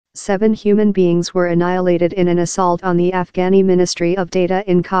7 human beings were annihilated in an assault on the Afghani Ministry of Data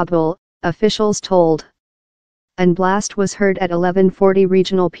in Kabul, officials told. An blast was heard at 11:40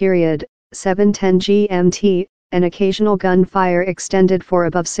 regional period, 7:10 GMT, and occasional gunfire extended for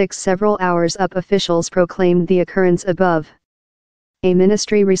above several hours up. Officials proclaimed the occurrence above. A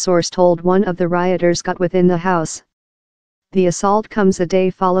ministry resource told one of the rioters got within the house. The assault comes a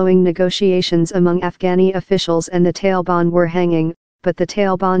day following negotiations among Afghani officials and the Taliban were hanging, but the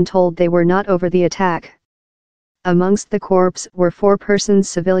Taliban told they were not over the attack. Amongst the corpse were 4 persons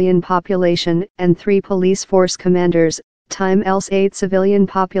civilian population and 3 police force commanders, else 8 civilian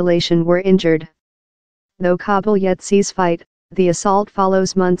population were injured. Though Kabul yet sees fight, the assault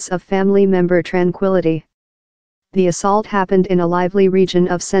follows months of family member tranquility. The assault happened in a lively region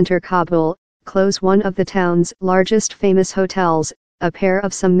of center Kabul, close one of the town's largest famous hotels, a pair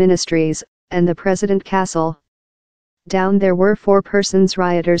of some ministries, and the President Castle. Down there were 4 persons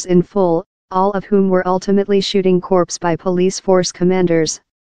rioters in full, all of whom were ultimately shooting corpse by police force commanders.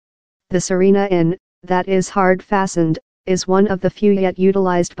 The Serena Inn, that is hard fastened, is one of the few yet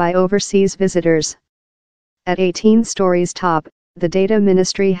utilized by overseas visitors. At 18 stories top, the Data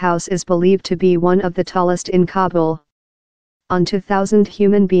Ministry House is believed to be one of the tallest in Kabul. On 2,000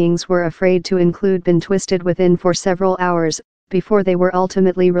 human beings were afraid to include been twisted within for several hours, before they were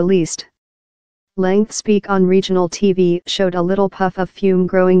ultimately released. Length speak on regional TV showed a little puff of fume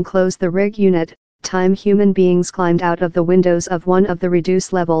growing close the rig unit. Human beings climbed out of the windows of one of the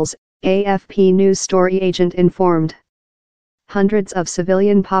reduced levels, AFP news story agent informed. Hundreds of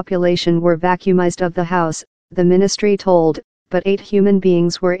civilian population were vacuumized of the house, the ministry told, but 8 human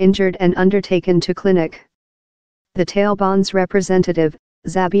beings were injured and undertaken to clinic. The Taliban's representative,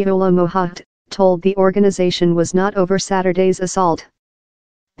 Zabiullah Mohat, told the organization was not over Saturday's assault.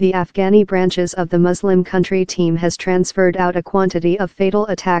 The Afghani branches of the Muslim country team has transferred out a quantity of fatal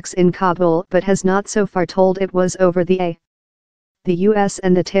attacks in Kabul but has not so far told it was over the US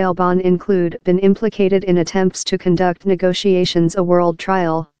and the Taliban include been implicated in attempts to conduct negotiations a world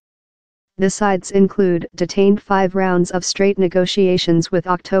trial. The sides include detained 5 rounds of straight negotiations with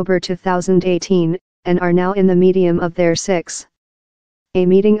October 2018, and are now in the medium of their 6th. A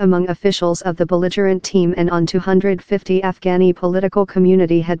meeting among officials of the belligerent team and on 250 Afghani political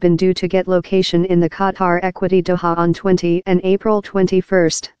community had been due to get location in the Qatar Equity Doha on 20 and April 21.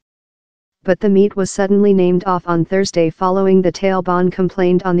 But the meet was suddenly named off on Thursday following the Taliban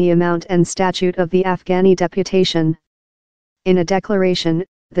complained on the amount and statute of the Afghani deputation. In a declaration,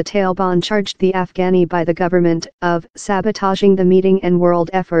 the Taliban charged the Afghani by the government of sabotaging the meeting and world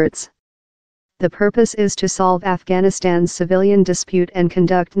efforts. The purpose is to solve Afghanistan's civilian dispute and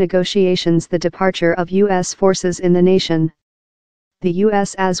conduct negotiations. The departure of U.S. forces in the nation. The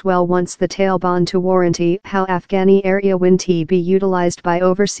U.S. as well wants the Taliban to warranty how Afghani area WinT be utilized by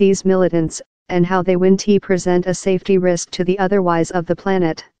overseas militants, and how they WinT present a safety risk to the otherwise of the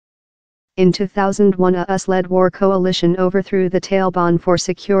planet. In 2001 a US-led war coalition overthrew the Taliban for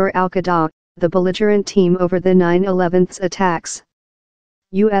secure al-Qaeda, the belligerent team over the 9/11 attacks.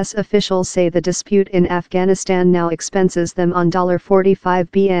 U.S. officials say the dispute in Afghanistan now expenses them on $45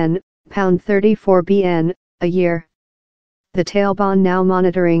 billion, £34 billion, a year. The Taliban now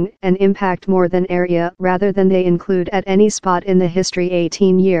monitoring an impact more than area rather than they include at any spot in the history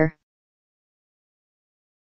 18-year.